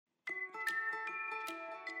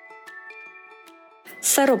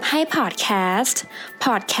สรุปให้พอดแคส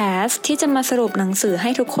ต์ที่จะมาสรุปหนังสือให้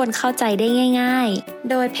ทุกคนเข้าใจได้ง่ายๆ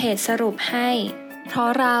โดยเพจสรุปให้เพราะ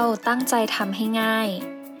เราตั้งใจทำให้ง่าย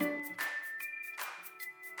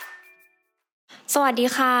สวัสดี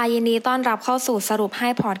ค่ะยินดีต้อนรับเข้าสู่สรุปให้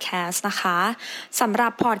พอดแคสต์นะคะสำหรั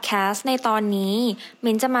บพอดแคสต์ในตอนนี้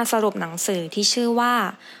มิ้นจะมาสรุปหนังสือที่ชื่อว่า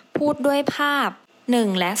พูดด้วยภาพ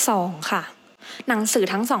1และ2ค่ะหนังสือ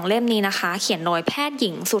ทั้ง2เล่มนี้นะคะเขียนโดยแพทย์หญิ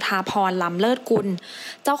งสุธาพรล้ำเลิศกุล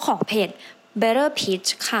เจ้าของเพจ Better Pitch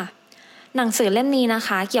ค่ะหนังสือเล่มนี้นะค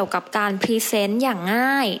ะเกี่ยวกับการพรีเซนต์อย่าง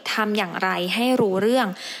ง่ายทำอย่างไรให้รู้เรื่อง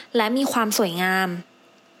และมีความสวยงาม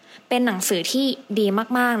เป็นหนังสือที่ดี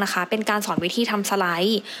มากๆนะคะเป็นการสอนวิธีทำสไล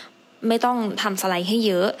ด์ไม่ต้องทำสไลด์ให้เ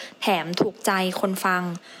ยอะแถมถูกใจคนฟัง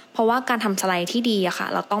เพราะว่าการทำสไลด์ที่ดีอะค่ะ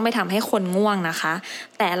เราต้องไม่ทำให้คนง่วงนะคะ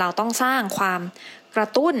แต่เราต้องสร้างความกระ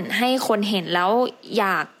ตุ้นให้คนเห็นแล้วอย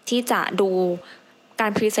ากที่จะดูกา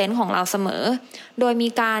รพรีเซนต์ของเราเสมอโดยมี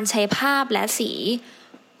การใช้ภาพและสี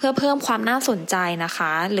เพื่อเพิ่มความน่าสนใจนะค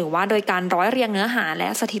ะหรือว่าโดยการร้อยเรียงเนื้อหาและ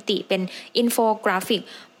สถิติเป็นอินโฟกราฟิก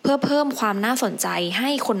เพื่อเพิ่มความน่าสนใจให้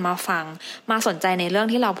คนมาฟังมาสนใจในเรื่อง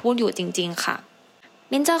ที่เราพูดอยู่จริงๆค่ะ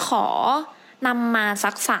มิ้นจะขอนำมา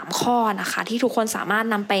สัก3ข้อนะคะที่ทุกคนสามารถ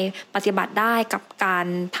นำไปปฏิบัติได้กับการ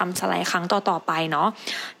ทำสไลด์ครั้งต่อๆไปเนาะ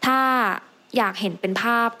ถ้าอยากเห็นเป็นภ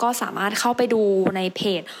าพก็สามารถเข้าไปดูในเพ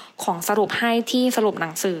จของสรุปให้ที่สรุปหนั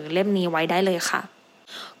งสือเล่มนี้ไว้ได้เลยค่ะ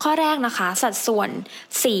ข้อแรกนะคะสัดส่วน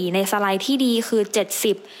สีในสไลด์ที่ดีคือ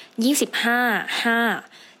70 25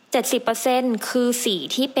 5 70% คือสี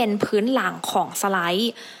ที่เป็นพื้นหลังของสไล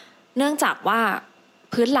ด์เนื่องจากว่า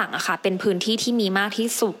พื้นหลังอะค่ะเป็นพื้นที่ที่มีมากที่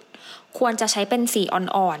สุดควรจะใช้เป็นสี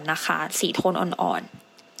อ่อนๆนะคะสีโทนอ่อนๆ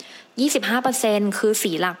25% คือ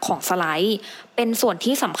สีหลักของสไลด์เป็นส่วน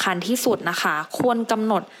ที่สำคัญที่สุดนะคะควรกำ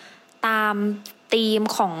หนดตามธีม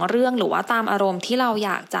ของเรื่องหรือว่าตามอารมณ์ที่เราอ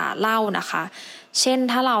ยากจะเล่านะคะเช่น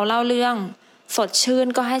ถ้าเราเล่าเรื่องสดชื่น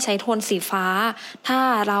ก็ให้ใช้โทนสีฟ้าถ้า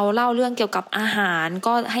เราเล่าเรื่องเกี่ยวกับอาหาร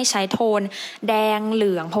ก็ให้ใช้โทนแดงเห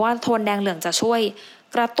ลืองเพราะว่าโทนแดงเหลืองจะช่วย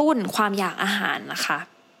กระตุ้นความอยากอาหารนะคะ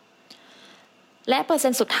และเปอร์เซ็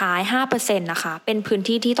นต์สุดท้าย 5% นะคะเป็นพื้น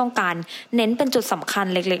ที่ที่ต้องการเน้นเป็นจุดสำคัญ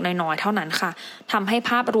เล็กๆน้อยๆเท่านั้นค่ะทำให้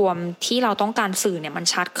ภาพรวมที่เราต้องการสื่อเนี่ยมัน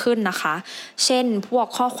ชัดขึ้นนะคะเช่นพวก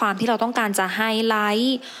ข้อความที่เราต้องการจะไฮไล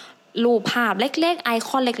ท์รูปภาพเล็กๆไอค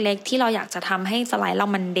อนเล็กๆที่เราอยากจะทำให้สไลด์เรา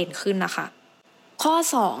มันเด่นขึ้นนะคะข้อ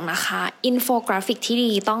2นะคะอินโฟกราฟิกที่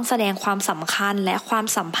ดีต้องแสดงความสำคัญและความ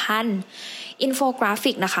สัมพันธ์อินโฟกรา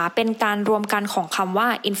ฟิกนะคะเป็นการรวมกันของคำว่า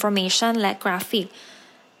information และ graphic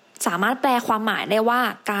สามารถแปลความหมายได้ว่า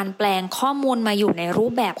การแปลงข้อมูลมาอยู่ในรู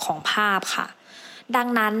ปแบบของภาพค่ะดัง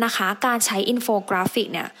นั้นนะคะการใช้อินโฟกราฟิก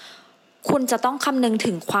เนี่ยคุณจะต้องคำนึง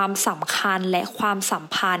ถึงความสำคัญและความสัม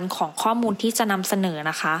พันธ์ของข้อมูลที่จะนำเสนอ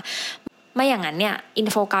นะคะไม่อย่างนั้นเนี่ยอิน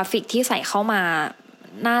โฟกราฟิกที่ใส่เข้ามา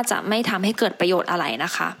น่าจะไม่ทำให้เกิดประโยชน์อะไรน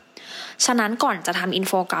ะคะฉะนั้นก่อนจะทำอินโ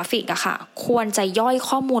ฟกราฟิกอะค่ะควรจะย่อย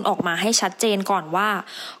ข้อมูลออกมาให้ชัดเจนก่อนว่า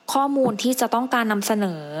ข้อมูลที่จะต้องการนำเสน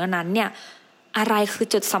อนั้นเนี่ยอะไรคือ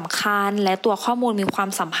จุดสำคัญและตัวข้อมูลมีความ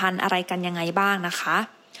สัมพันธ์อะไรกันยังไงบ้างนะคะ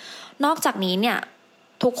นอกจากนี้เนี่ย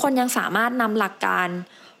ทุกคนยังสามารถนำหลักการ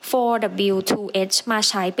 4W2H มา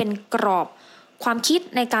ใช้เป็นกรอบความคิด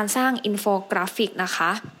ในการสร้างอินโฟกราฟิกนะค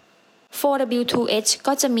ะ 4W2H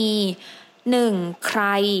ก็จะมี1. ใคร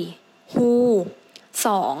who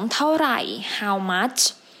 2. เท่าไหร่ how much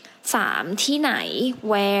 3. ที่ไหน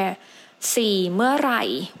where 4. เมื่อไหร่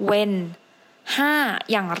when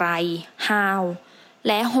 5. อย่างไร how แ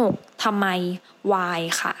ละ 6. ทำไม why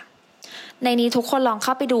ค่ะในนี้ทุกคนลองเข้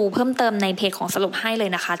าไปดูเพิ่มเติมในเพจของสรุปให้เลย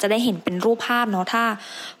นะคะจะได้เห็นเป็นรูปภาพเนาะถ้า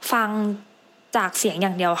ฟังจากเสียงอย่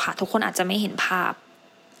างเดียวค่ะทุกคนอาจจะไม่เห็นภาพ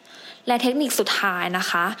และเทคนิคสุดท้ายนะ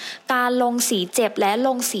คะการลงสีเจ็บและล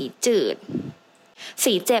งสีจืด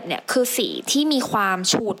สีเจ็บเนี่ยคือสีที่มีความ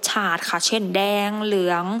ฉูดฉาดค่ะเช่นแดงเหลื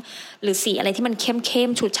องหรือสีอะไรที่มันเข้ม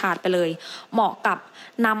ฉูดฉาดไปเลยเหมาะกับ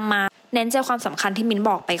นำมาเน้นใจความสำคัญที่มิ้น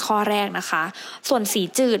บอกไปข้อแรกนะคะส่วนสี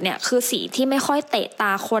จืดเนี่ยคือสีที่ไม่ค่อยเตะต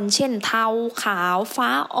าคนเช่นเทาขาวฟ้า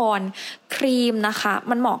อ่อนครีมนะคะ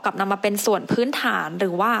มันเหมาะกับนำมาเป็นส่วนพื้นฐานหรื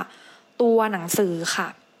อว่าตัวหนังสือค่ะ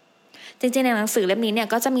จริงๆในหนังสือเล่มนี้เนี่ย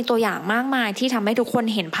ก็จะมีตัวอย่างมากมายที่ทำให้ทุกคน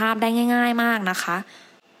เห็นภาพได้ง่ายๆมากนะคะ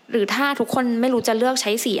หรือถ้าทุกคนไม่รู้จะเลือกใ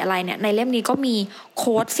ช้สีอะไรเนี่ยในเล่มนี้ก็มีโ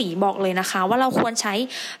ค้ดสีบอกเลยนะคะว่าเราควรใช้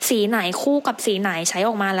สีไหนคู่กับสีไหนใช้อ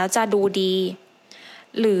อกมาแล้วจะดูดี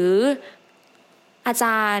หรืออาจ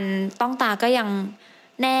ารย์ต้องตาก็ยัง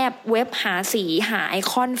แนบเว็บหาสีหาไอ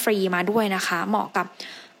คอนฟรีมาด้วยนะคะเหมาะกับ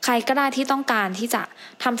ใครก็ได้ที่ต้องการที่จะ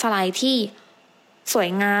ทำสไลด์ที่สวย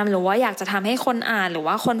งามหรือว่าอยากจะทำให้คนอ่านหรือ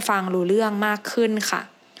ว่าคนฟังรู้เรื่องมากขึ้นค่ะ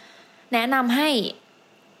แนะนำให้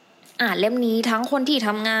อ่านเล่มนี้ทั้งคนที่ท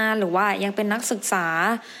ำงานหรือว่ายังเป็นนักศึกษา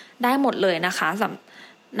ได้หมดเลยนะคะ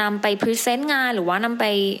นำไปพรีเซนต์งานหรือว่านำไป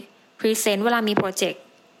พรีเซนต์เวลามีโปรเจกต์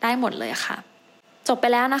ได้หมดเลยค่ะจบไป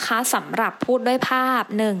แล้วนะคะสำหรับพูดด้วยภาพ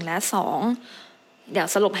1และ2เดี๋ยว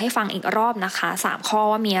สรุปให้ฟังอีกรอบนะคะ3ข้อ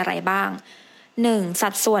ว่ามีอะไรบ้าง1สั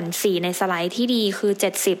ดส่วนสีในสไลด์ที่ดีคือ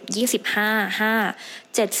70 25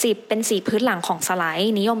 5 70เป็นสีพื้นหลังของสไล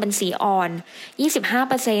ด์นิยมเป็นสีอ่อน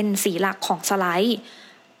 25% สีหลักของสไลด์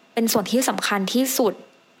เป็นส่วนที่สำคัญที่สุด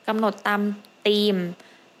กำหนดตาม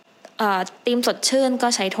ธีมสดชื่นก็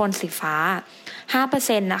ใช้โทนสีฟ้า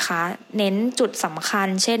 5% นะคะเน้นจุดสำคัญ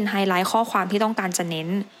เช่นไฮไลท์ข้อความที่ต้องการจะเน้น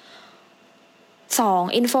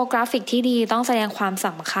2อินโฟกราฟิกที่ดีต้องแสดงความส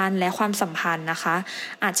ำคัญและความสัมพันธ์นะคะ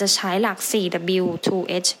อาจจะใช้หลัก 4W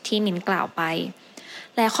 2H ที่มินกล่าวไป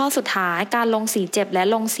และข้อสุดท้ายการลงสีเจ็บและ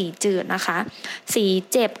ลงสีจืดนะคะสี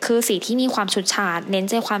เจ็บคือสีที่มีความฉูดฉาดเน้น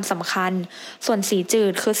ใจความสำคัญส่วนสีจื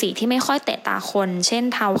ดคือสีที่ไม่ค่อยเตะตาคนเช่น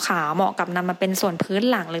เทาขาวเหมาะกับนำมาเป็นส่วนพื้น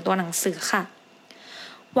หลังหรือตัวหนังสือค่ะ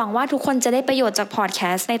หวังว่าทุกคนจะได้ประโยชน์จากพอดแค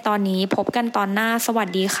สต์ในตอนนี้พบกันตอนหน้าสวัส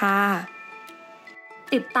ดีค่ะ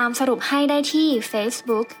ติดตามสรุปให้ได้ที่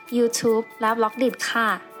Facebook, YouTube และ Blogdit ค่ะ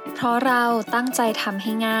เพราะเราตั้งใจทำใ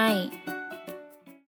ห้ง่าย